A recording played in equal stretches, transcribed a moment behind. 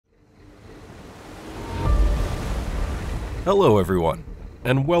Hello everyone,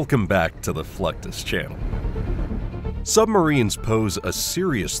 and welcome back to the Fluctus channel. Submarines pose a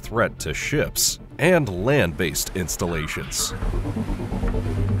serious threat to ships and land-based installations.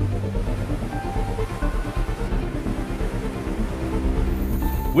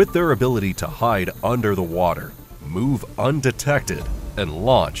 With their ability to hide under the water, move undetected, and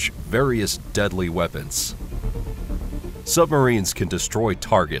launch various deadly weapons, submarines can destroy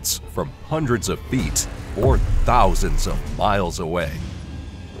targets from hundreds of feet or thousands of miles away.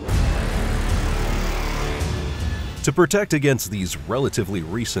 To protect against these relatively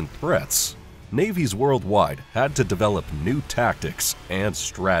recent threats, navies worldwide had to develop new tactics and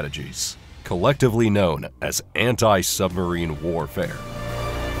strategies, collectively known as anti-submarine warfare.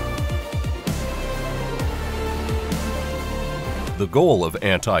 The goal of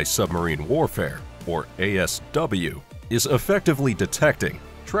anti-submarine warfare, or ASW, is effectively detecting,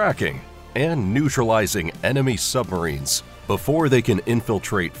 tracking, and neutralizing enemy submarines before they can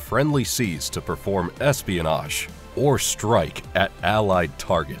infiltrate friendly seas to perform espionage or strike at Allied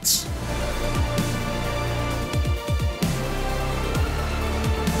targets.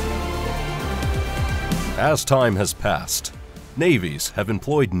 As time has passed, navies have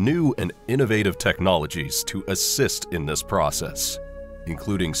employed new and innovative technologies to assist in this process,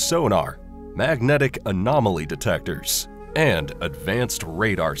 including sonar, magnetic anomaly detectors, and advanced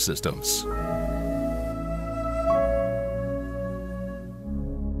radar systems.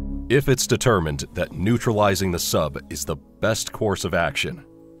 If it's determined that neutralizing the sub is the best course of action,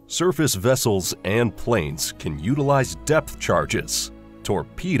 surface vessels and planes can utilize depth charges,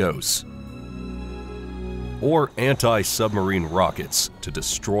 torpedoes, or anti-submarine rockets to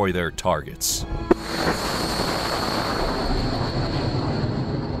destroy their targets.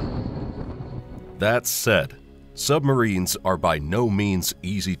 That said, submarines are by no means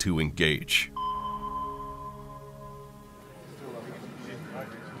easy to engage.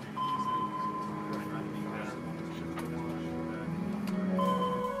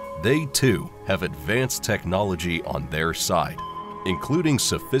 They too have advanced technology on their side, including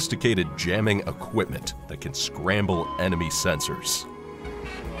sophisticated jamming equipment that can scramble enemy sensors.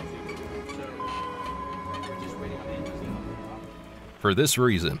 For this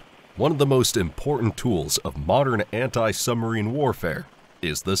reason, one of the most important tools of modern anti-submarine warfare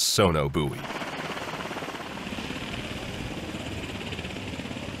is the sonobuoy.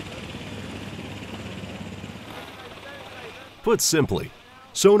 Put simply,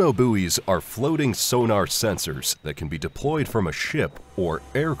 sonobuoys are floating sonar sensors that can be deployed from a ship or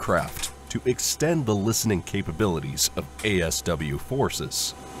aircraft to extend the listening capabilities of ASW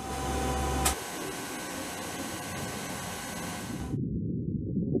forces.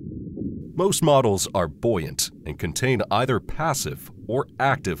 Most models are buoyant and contain either passive or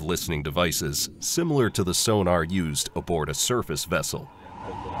active listening devices similar to the sonar used aboard a surface vessel.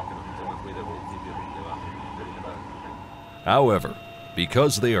 However,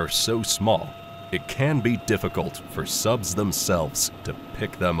 because they are so small, it can be difficult for subs themselves to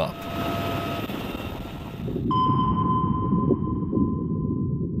pick them up.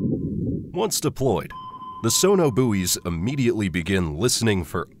 Once deployed, the sonobuoys immediately begin listening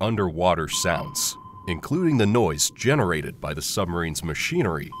for underwater sounds, including the noise generated by the submarine's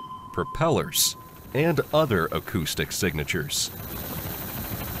machinery, propellers, and other acoustic signatures.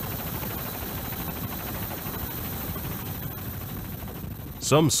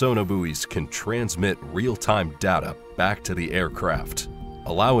 Some sonobuoys can transmit real-time data back to the aircraft,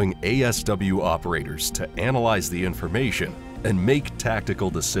 allowing ASW operators to analyze the information and make tactical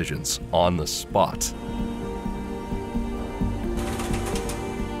decisions on the spot.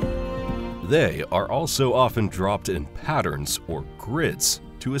 They are also often dropped in patterns or grids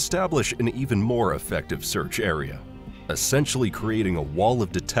to establish an even more effective search area, essentially creating a wall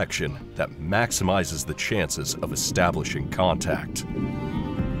of detection that maximizes the chances of establishing contact.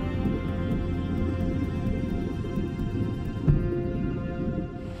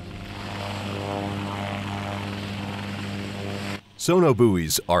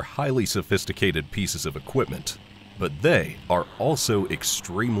 Sonobuoys are highly sophisticated pieces of equipment, but they are also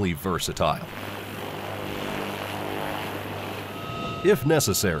extremely versatile. If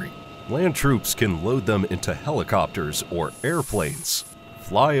necessary, land troops can load them into helicopters or airplanes,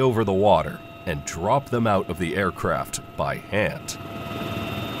 fly over the water, and drop them out of the aircraft by hand.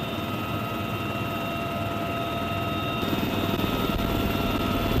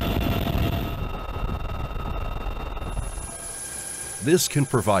 This can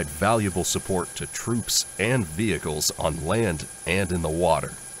provide valuable support to troops and vehicles on land and in the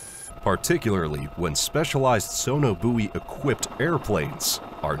water, particularly when specialized sonobuoy-equipped airplanes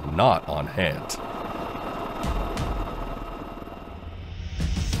are not on hand.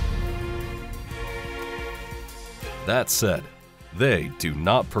 That said, they do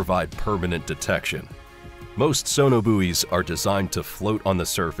not provide permanent detection. Most sonobuoys are designed to float on the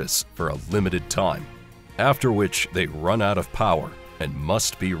surface for a limited time, after which they run out of power and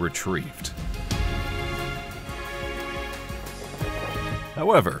must be retrieved.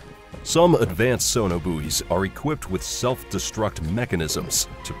 However, some advanced sonobuoys are equipped with self-destruct mechanisms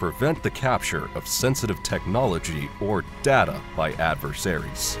to prevent the capture of sensitive technology or data by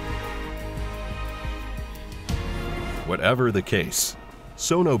adversaries. Whatever the case,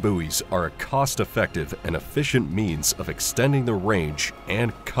 sonobuoys are a cost-effective and efficient means of extending the range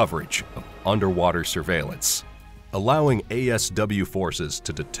and coverage of underwater surveillance, allowing ASW forces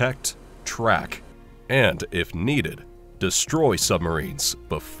to detect, track, and, if needed, destroy submarines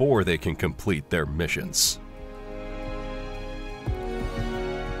before they can complete their missions.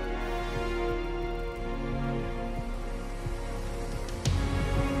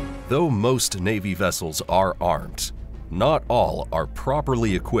 Though most Navy vessels are armed, not all are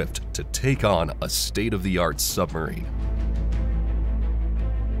properly equipped to take on a state-of-the-art submarine.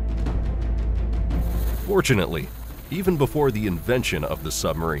 Fortunately, even before the invention of the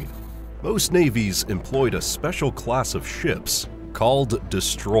submarine, most navies employed a special class of ships called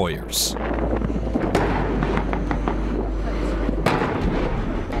destroyers.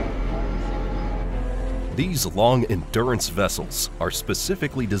 These long-endurance vessels are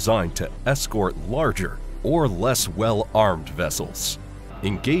specifically designed to escort larger or less well-armed vessels,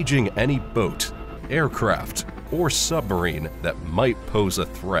 engaging any boat, aircraft, or submarine that might pose a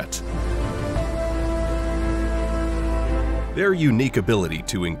threat. Their unique ability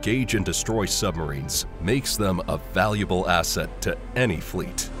to engage and destroy submarines makes them a valuable asset to any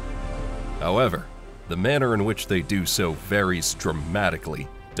fleet. However, the manner in which they do so varies dramatically,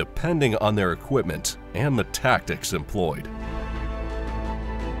 depending on their equipment and the tactics employed.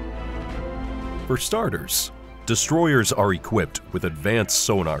 For starters, destroyers are equipped with advanced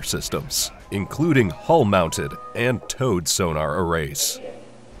sonar systems, including hull-mounted and towed sonar arrays.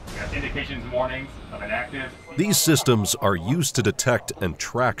 Indications and warnings of an active. These systems are used to detect and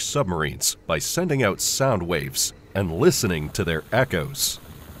track submarines by sending out sound waves and listening to their echoes.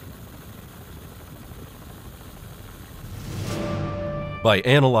 By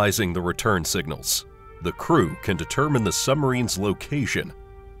analyzing the return signals, the crew can determine the submarine's location,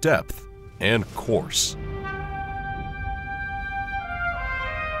 depth, and course.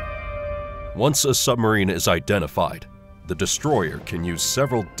 Once a submarine is identified, the destroyer can use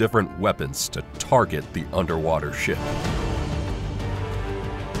several different weapons to target the underwater ship.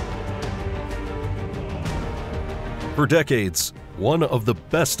 For decades, one of the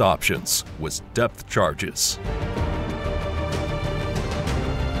best options was depth charges.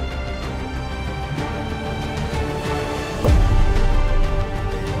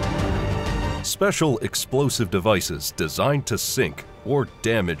 Special explosive devices designed to sink or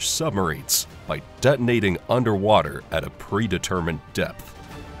damage submarines by detonating underwater at a predetermined depth.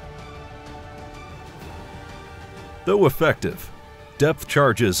 Though effective, depth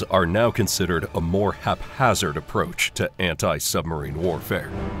charges are now considered a more haphazard approach to anti-submarine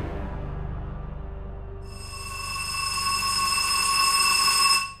warfare.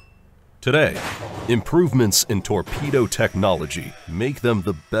 Today, improvements in torpedo technology make them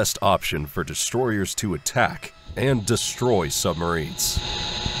the best option for destroyers to attack and destroy submarines.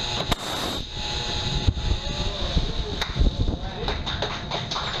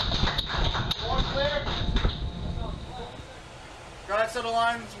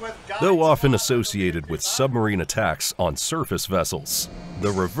 Though often associated with submarine attacks on surface vessels,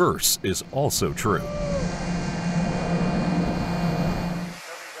 the reverse is also true.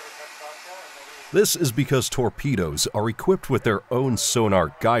 This is because torpedoes are equipped with their own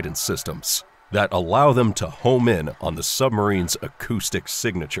sonar guidance systems that allow them to home in on the submarine's acoustic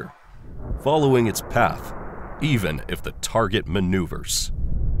signature, following its path, even if the target maneuvers.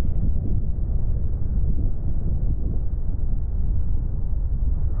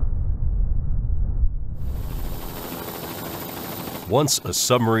 Once a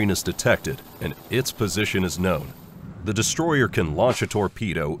submarine is detected and its position is known, the destroyer can launch a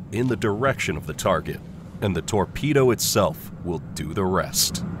torpedo in the direction of the target, and the torpedo itself will do the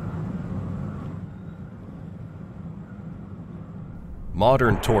rest.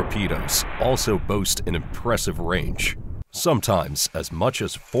 Modern torpedoes also boast an impressive range, sometimes as much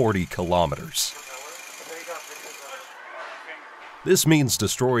as 40 kilometers. This means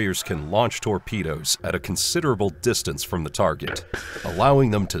destroyers can launch torpedoes at a considerable distance from the target,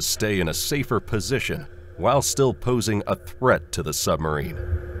 allowing them to stay in a safer position while still posing a threat to the submarine.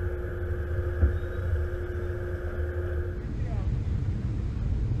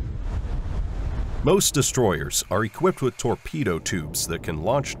 Most destroyers are equipped with torpedo tubes that can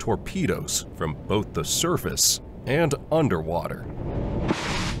launch torpedoes from both the surface and underwater.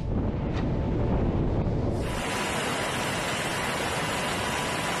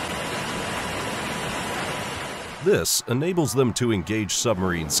 This enables them to engage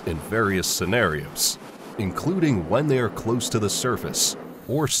submarines in various scenarios, including when they are close to the surface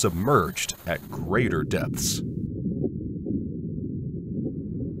or submerged at greater depths.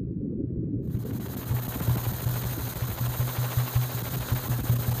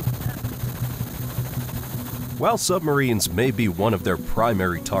 While submarines may be one of their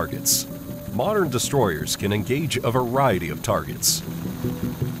primary targets, modern destroyers can engage a variety of targets,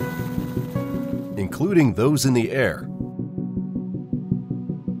 including those in the air,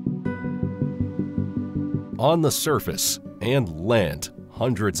 on the surface, and land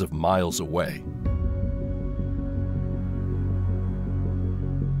hundreds of miles away.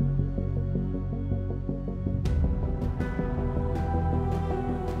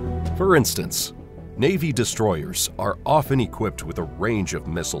 For instance, Navy destroyers are often equipped with a range of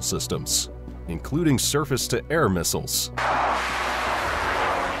missile systems, including surface-to-air missiles,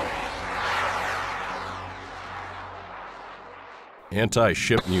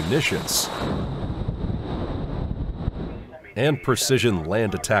 anti-ship munitions, and precision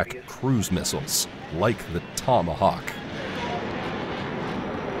land attack cruise missiles like the Tomahawk.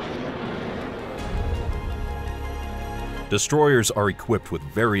 Destroyers are equipped with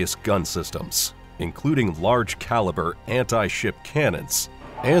various gun systems, including large-caliber anti-ship cannons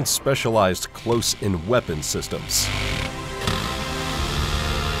and specialized close-in weapon systems,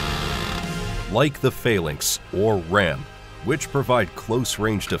 like the Phalanx or Ram, which provide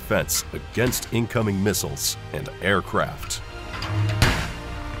close-range defense against incoming missiles and aircraft.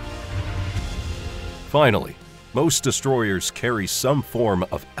 Finally, most destroyers carry some form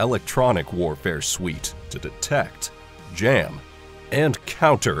of electronic warfare suite to detect, jam, and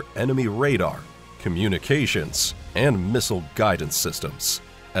counter enemy radar, communications, and missile guidance systems,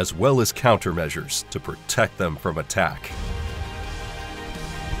 as well as countermeasures to protect them from attack.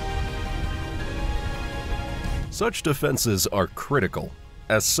 Such defenses are critical,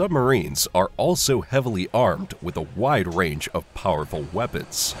 as submarines are also heavily armed with a wide range of powerful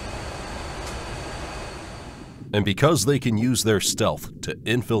weapons. And because they can use their stealth to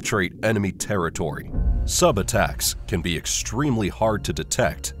infiltrate enemy territory, sub-attacks can be extremely hard to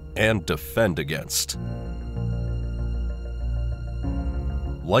detect and defend against.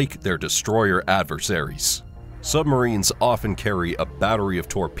 Like their destroyer adversaries, submarines often carry a battery of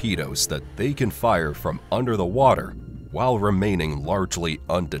torpedoes that they can fire from under the water while remaining largely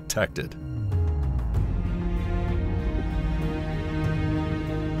undetected.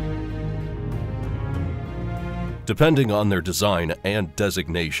 Depending on their design and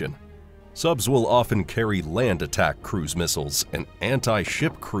designation, subs will often carry land attack cruise missiles and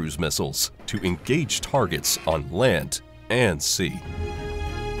anti-ship cruise missiles to engage targets on land and sea.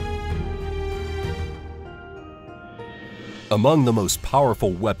 Among the most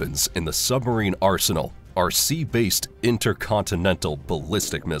powerful weapons in the submarine arsenal are sea-based intercontinental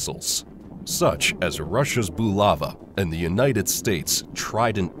ballistic missiles, such as Russia's Bulava and the United States'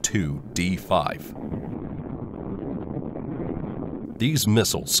 Trident II D5. These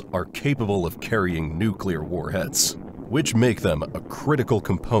missiles are capable of carrying nuclear warheads, which make them a critical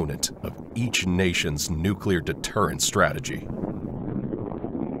component of each nation's nuclear deterrent strategy.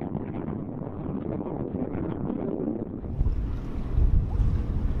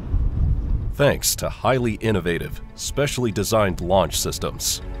 Thanks to highly innovative, specially designed launch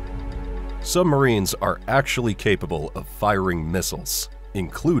systems, submarines are actually capable of firing missiles,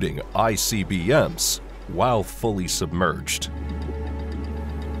 including ICBMs, while fully submerged.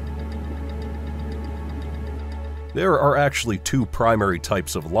 There are actually two primary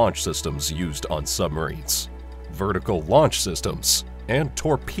types of launch systems used on submarines: vertical launch systems and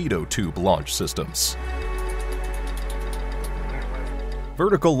torpedo tube launch systems.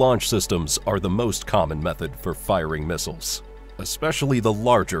 Vertical launch systems are the most common method for firing missiles, especially the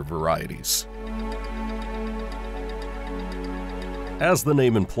larger varieties. As the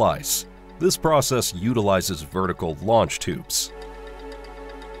name implies, this process utilizes vertical launch tubes.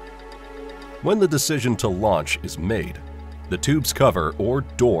 When the decision to launch is made, the tube's cover or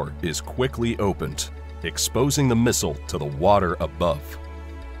door is quickly opened, exposing the missile to the water above.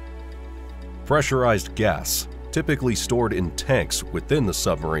 Pressurized gas, typically stored in tanks within the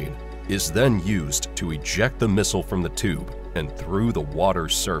submarine, is then used to eject the missile from the tube and through the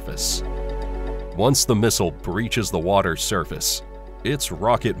water's surface. Once the missile breaches the water's surface, its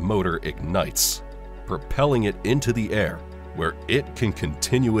rocket motor ignites, propelling it into the air, where it can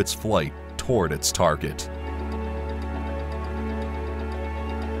continue its flight toward its target.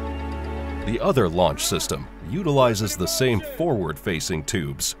 The other launch system utilizes the same forward-facing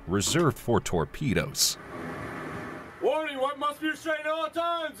tubes reserved for torpedoes. Warning, weapon must be straight at all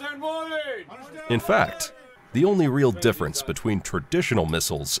times, and warning! In fact, the only real difference between traditional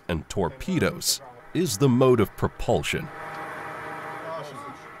missiles and torpedoes is the mode of propulsion.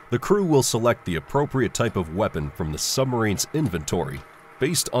 The crew will select the appropriate type of weapon from the submarine's inventory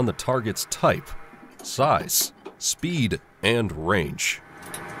based on the target's type, size, speed, and range.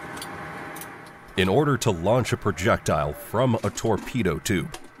 In order to launch a projectile from a torpedo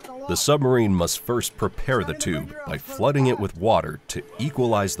tube, the submarine must first prepare the tube by flooding it with water to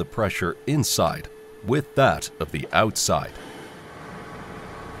equalize the pressure inside with that of the outside.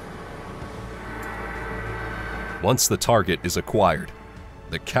 Once the target is acquired,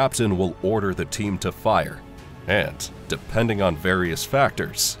 the captain will order the team to fire and, depending on various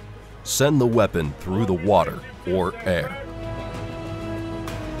factors, send the weapon through the water or air.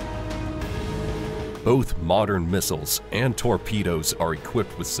 Both modern missiles and torpedoes are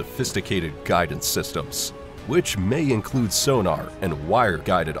equipped with sophisticated guidance systems, which may include sonar and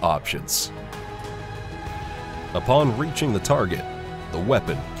wire-guided options. Upon reaching the target, the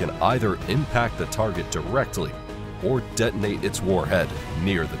weapon can either impact the target directly or detonate its warhead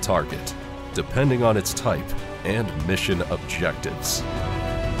near the target, depending on its type and mission objectives.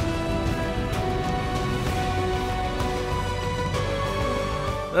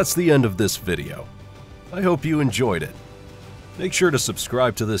 That's the end of this video. I hope you enjoyed it. Make sure to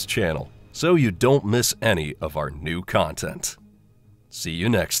subscribe to this channel so you don't miss any of our new content. See you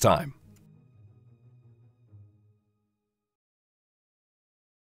next time.